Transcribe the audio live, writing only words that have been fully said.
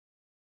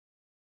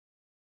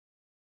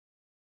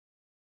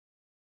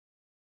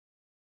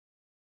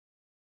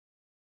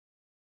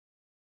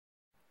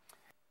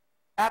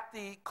At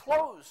the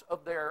close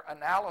of their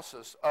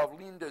analysis of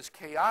Linde's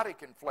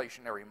chaotic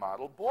inflationary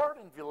model, Bord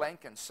and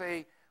Vilenkin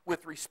say,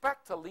 with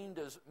respect to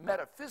Linde's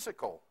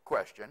metaphysical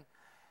question,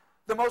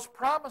 the most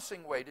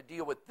promising way to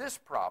deal with this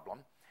problem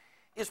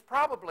is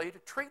probably to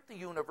treat the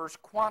universe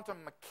quantum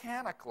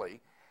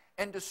mechanically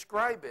and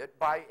describe it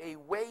by a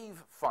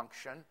wave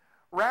function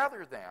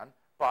rather than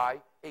by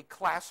a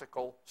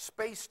classical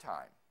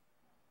space-time.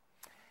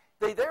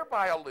 They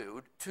thereby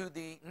allude to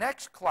the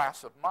next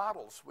class of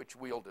models which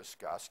we'll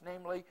discuss,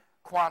 namely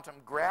quantum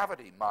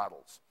gravity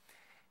models.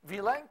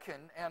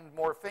 Vilenkin, and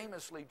more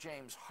famously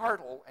James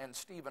Hartle and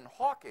Stephen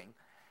Hawking,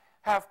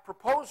 have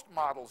proposed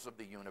models of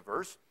the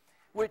universe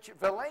which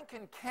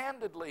Vilenkin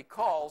candidly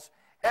calls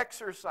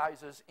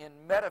exercises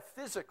in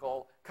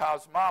metaphysical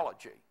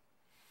cosmology.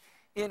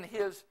 In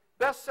his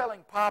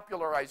best-selling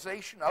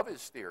popularization of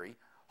his theory,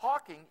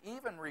 Hawking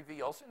even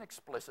reveals an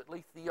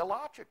explicitly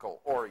theological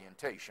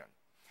orientation.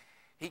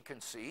 He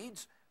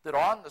concedes that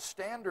on the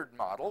Standard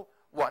Model,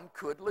 one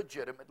could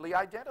legitimately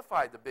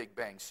identify the Big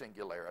Bang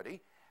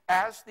singularity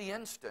as the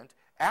instant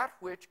at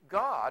which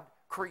God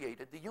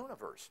created the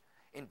universe.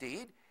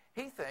 Indeed,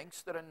 he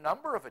thinks that a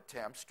number of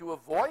attempts to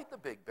avoid the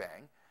Big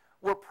Bang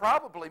were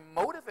probably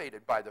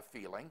motivated by the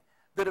feeling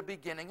that a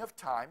beginning of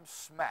time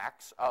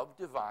smacks of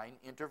divine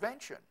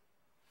intervention.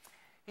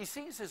 He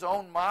sees his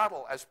own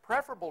model as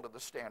preferable to the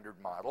Standard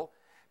Model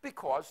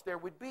because there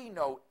would be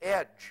no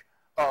edge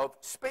of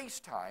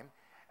space-time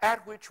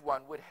at which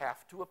one would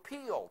have to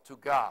appeal to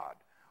God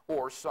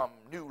or some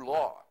new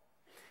law.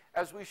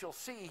 As we shall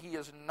see, he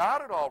is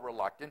not at all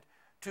reluctant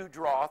to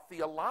draw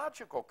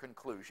theological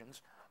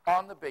conclusions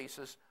on the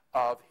basis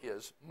of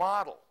his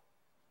model.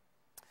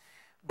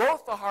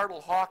 Both the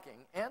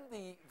Hartle-Hawking and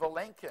the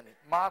Vilenkin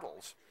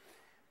models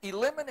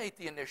eliminate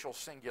the initial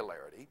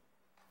singularity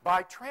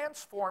by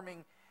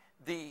transforming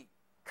the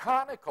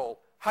conical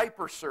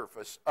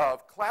hypersurface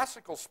of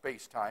classical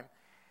spacetime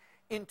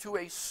into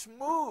a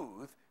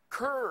smooth,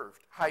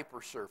 curved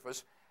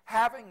hypersurface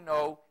having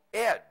no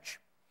edge.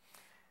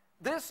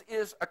 This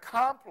is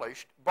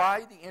accomplished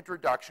by the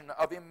introduction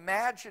of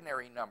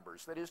imaginary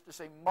numbers, that is to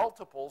say,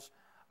 multiples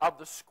of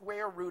the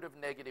square root of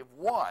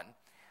 -1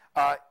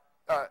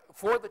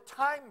 for the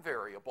time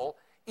variable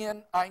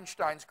in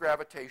Einstein's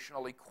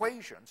gravitational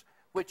equations,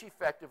 which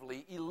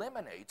effectively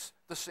eliminates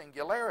the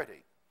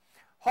singularity.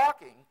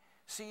 Hawking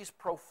sees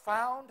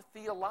profound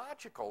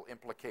theological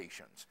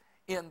implications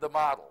in the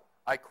model.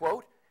 I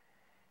quote,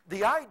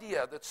 "The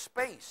idea that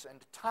space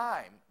and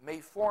time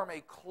may form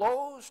a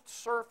closed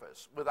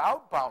surface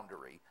without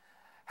boundary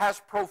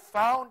has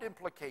profound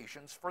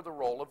implications for the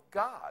role of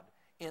God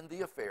in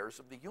the affairs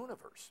of the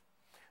universe.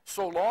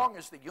 So long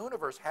as the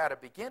universe had a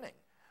beginning,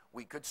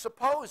 we could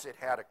suppose it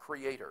had a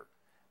creator.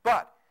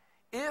 But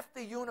if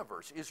the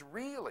universe is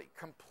really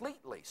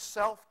completely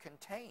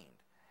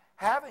self-contained,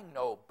 having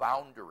no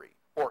boundary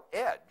or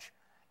edge,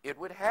 it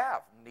would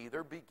have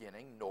neither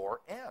beginning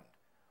nor end.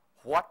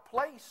 What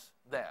place,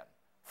 then,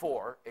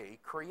 for a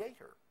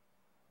creator?"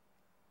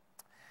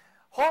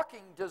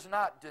 Hawking does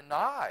not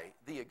deny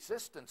the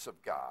existence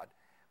of God,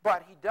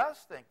 but he does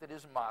think that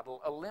his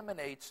model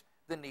eliminates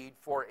the need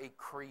for a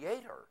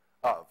creator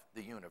of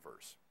the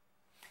universe.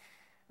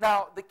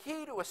 Now, the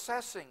key to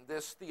assessing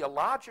this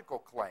theological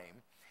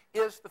claim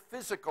is the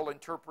physical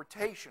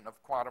interpretation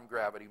of quantum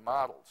gravity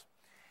models.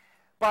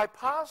 By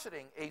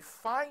positing a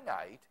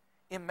finite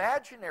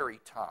imaginary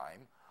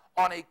time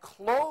on a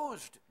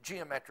closed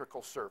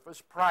geometrical surface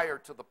prior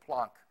to the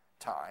Planck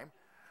time,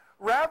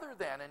 rather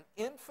than an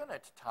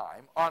infinite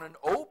time on an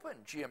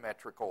open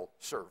geometrical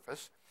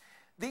surface,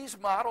 these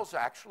models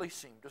actually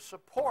seem to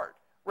support,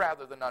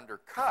 rather than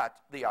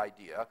undercut, the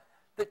idea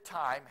that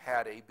time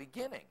had a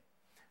beginning.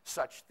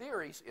 Such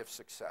theories, if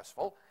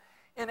successful,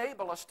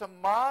 enable us to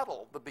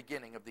model the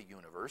beginning of the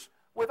universe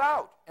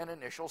without an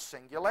initial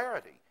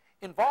singularity,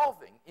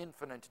 involving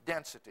infinite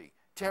density,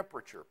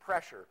 temperature,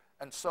 pressure,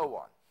 and so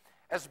on.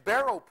 As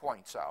Barrow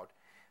points out,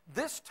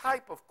 this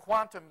type of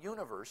quantum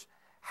universe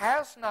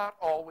has not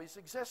always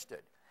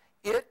existed.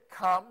 It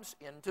comes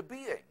into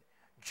being,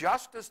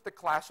 just as the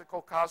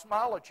classical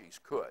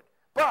cosmologies could.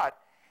 But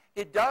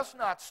it does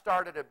not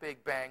start at a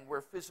Big Bang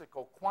where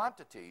physical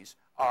quantities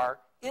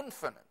are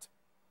infinite.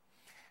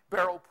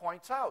 Barrow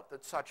points out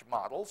that such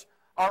models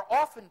are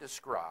often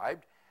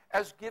described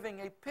as giving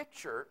a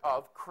picture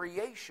of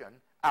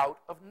creation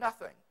out of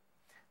nothing.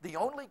 The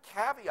only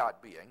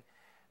caveat being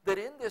that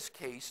in this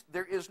case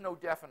there is no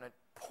definite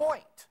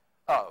point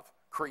of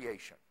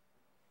creation.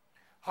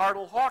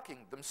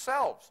 Hartle-Hawking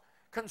themselves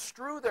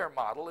construe their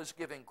model as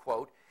giving,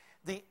 quote,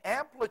 "the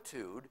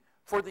amplitude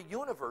for the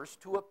universe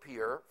to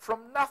appear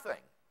from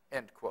nothing,"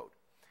 end quote.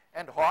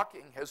 And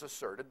Hawking has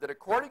asserted that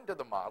according to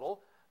the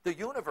model, the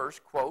universe,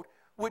 quote,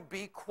 would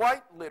be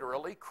quite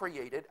literally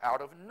created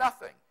out of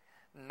nothing,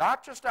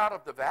 not just out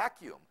of the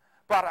vacuum,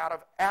 but out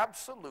of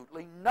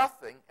absolutely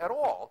nothing at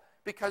all,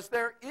 because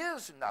there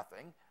is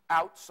nothing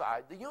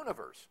outside the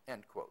universe,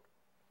 end quote.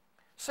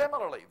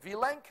 Similarly,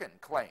 Vilenkin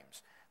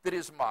claims that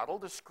his model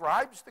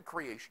describes the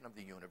creation of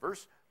the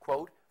universe,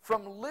 quote,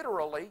 "from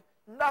literally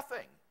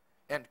nothing,"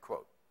 end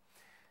quote.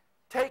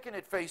 Taken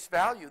at face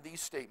value,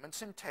 these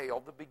statements entail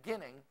the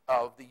beginning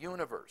of the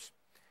universe.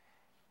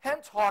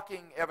 Hence,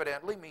 Hawking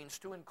evidently means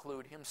to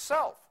include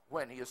himself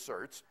when he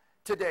asserts,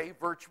 today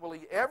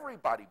virtually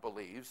everybody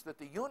believes that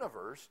the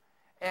universe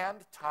and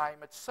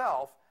time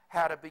itself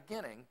had a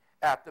beginning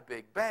at the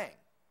Big Bang.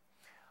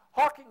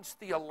 Hawking's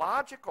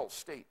theological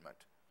statement,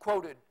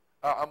 quoted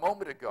a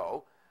moment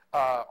ago,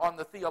 on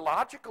the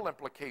theological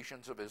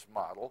implications of his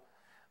model,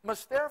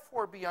 must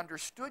therefore be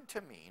understood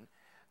to mean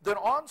that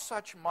on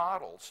such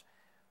models,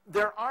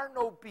 there are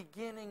no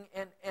beginning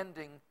and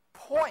ending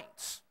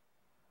points.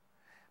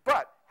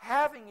 But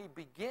having a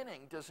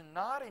beginning does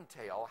not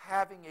entail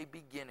having a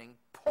beginning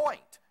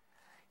point.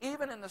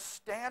 Even in the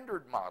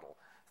standard model,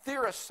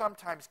 theorists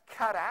sometimes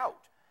cut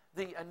out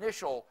the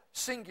initial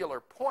singular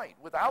point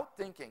without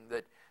thinking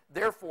that,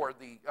 therefore,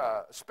 the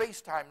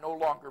space-time no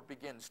longer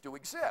begins to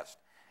exist.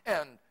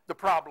 And the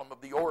problem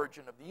of the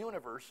origin of the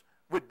universe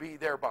would be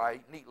thereby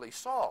neatly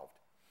solved.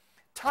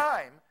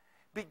 Time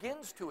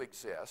begins to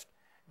exist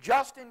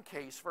just in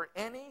case for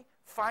any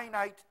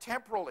finite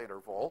temporal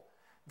interval,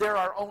 there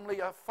are only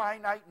a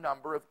finite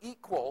number of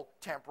equal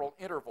temporal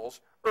intervals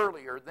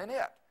earlier than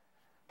it.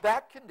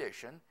 That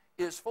condition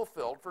is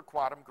fulfilled for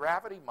quantum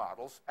gravity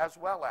models as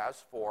well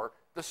as for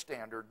the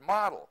standard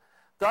model.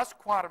 Thus,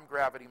 quantum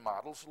gravity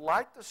models,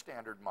 like the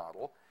standard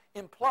model,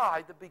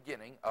 imply the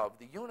beginning of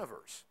the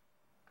universe.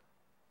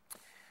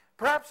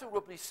 Perhaps it will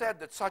be said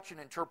that such an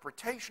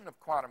interpretation of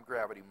quantum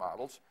gravity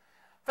models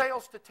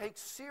fails to take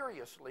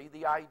seriously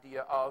the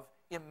idea of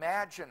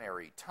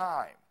imaginary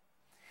time.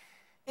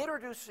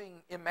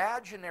 Introducing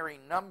imaginary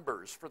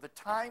numbers for the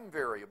time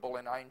variable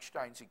in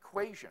Einstein's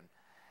equation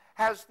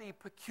has the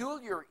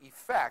peculiar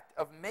effect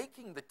of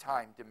making the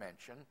time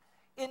dimension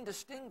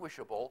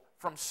indistinguishable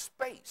from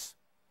space.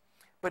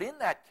 But in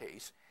that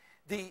case,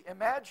 the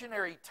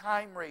imaginary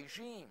time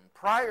regime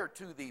prior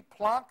to the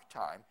Planck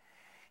time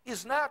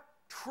is not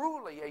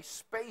truly a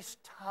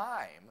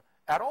space-time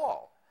at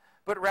all,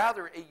 but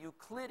rather a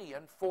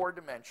Euclidean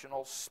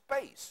four-dimensional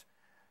space.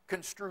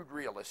 Construed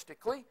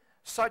realistically,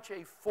 such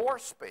a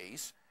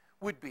four-space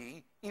would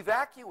be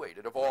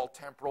evacuated of all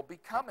temporal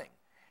becoming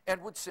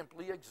and would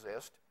simply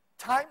exist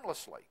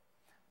timelessly.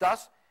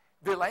 Thus,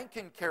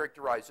 Vilenkin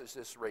characterizes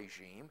this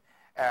regime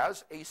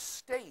as a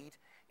state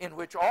in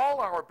which all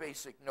our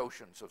basic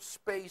notions of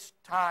space,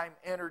 time,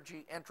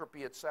 energy,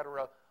 entropy,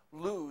 etc.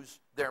 lose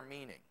their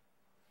meaning.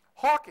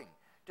 Hawking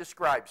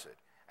describes it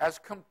as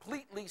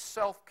completely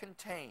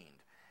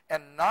self-contained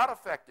and not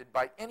affected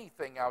by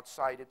anything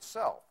outside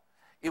itself.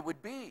 It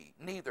would be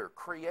neither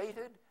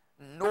created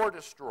nor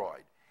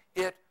destroyed.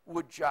 It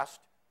would just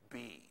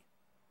be.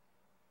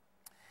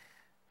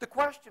 The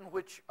question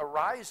which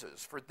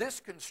arises for this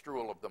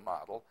construal of the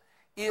model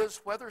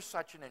is whether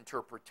such an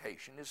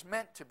interpretation is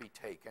meant to be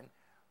taken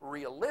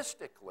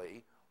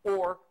realistically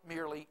or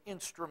merely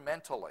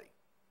instrumentally.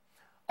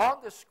 On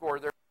this score,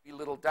 there can be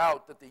little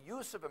doubt that the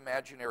use of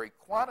imaginary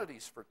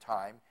quantities for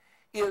time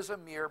is a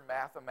mere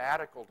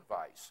mathematical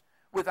device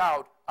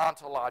without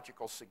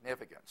ontological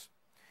significance.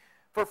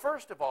 For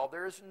first of all,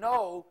 there is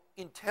no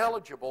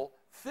intelligible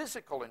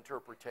physical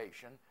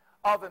interpretation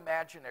of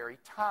imaginary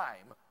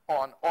time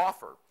on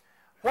offer.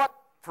 What,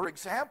 for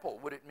example,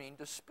 would it mean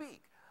to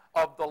speak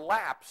of the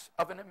lapse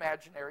of an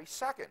imaginary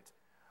second,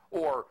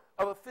 or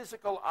of a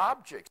physical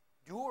object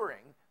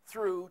enduring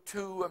through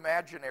 2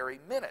 imaginary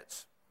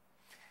minutes?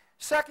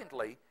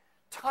 Secondly,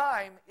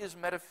 time is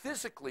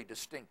metaphysically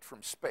distinct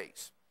from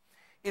space.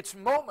 Its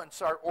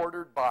moments are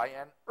ordered by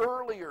an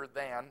earlier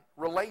than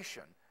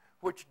relation,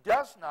 which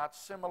does not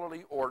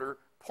similarly order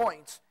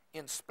points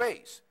in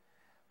space.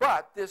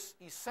 But this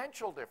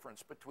essential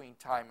difference between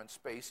time and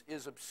space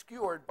is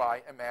obscured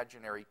by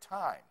imaginary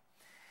time.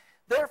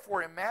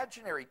 Therefore,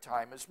 imaginary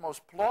time is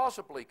most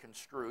plausibly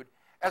construed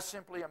as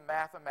simply a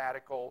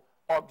mathematical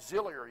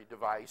auxiliary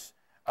device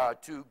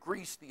to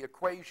grease the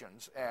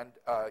equations and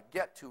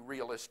get to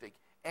realistic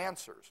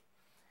answers.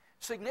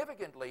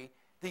 Significantly,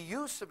 the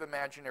use of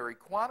imaginary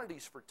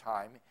quantities for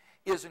time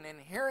is an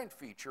inherent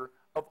feature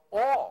of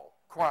all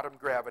quantum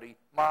gravity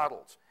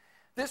models.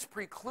 This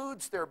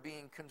precludes their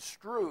being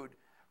construed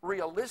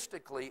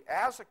realistically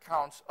as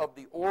accounts of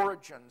the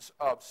origins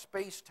of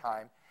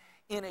space-time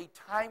in a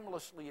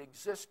timelessly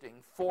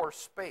existing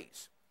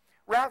space.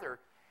 Rather,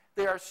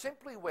 they are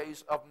simply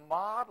ways of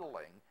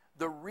modeling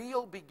the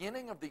real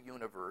beginning of the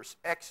universe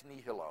ex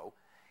nihilo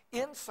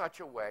in such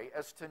a way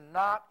as to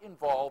not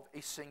involve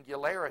a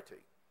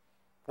singularity.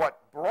 What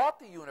brought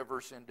the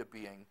universe into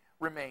being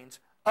remains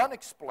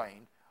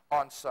unexplained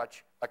on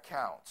such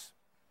accounts.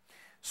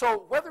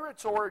 So whether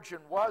its origin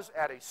was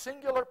at a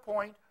singular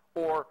point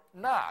or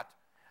not,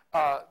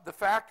 the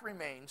fact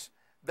remains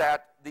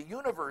that the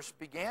universe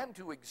began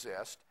to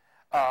exist,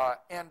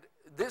 and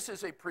this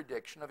is a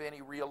prediction of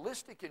any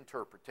realistic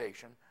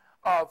interpretation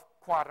of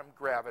quantum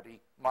gravity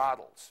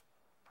models.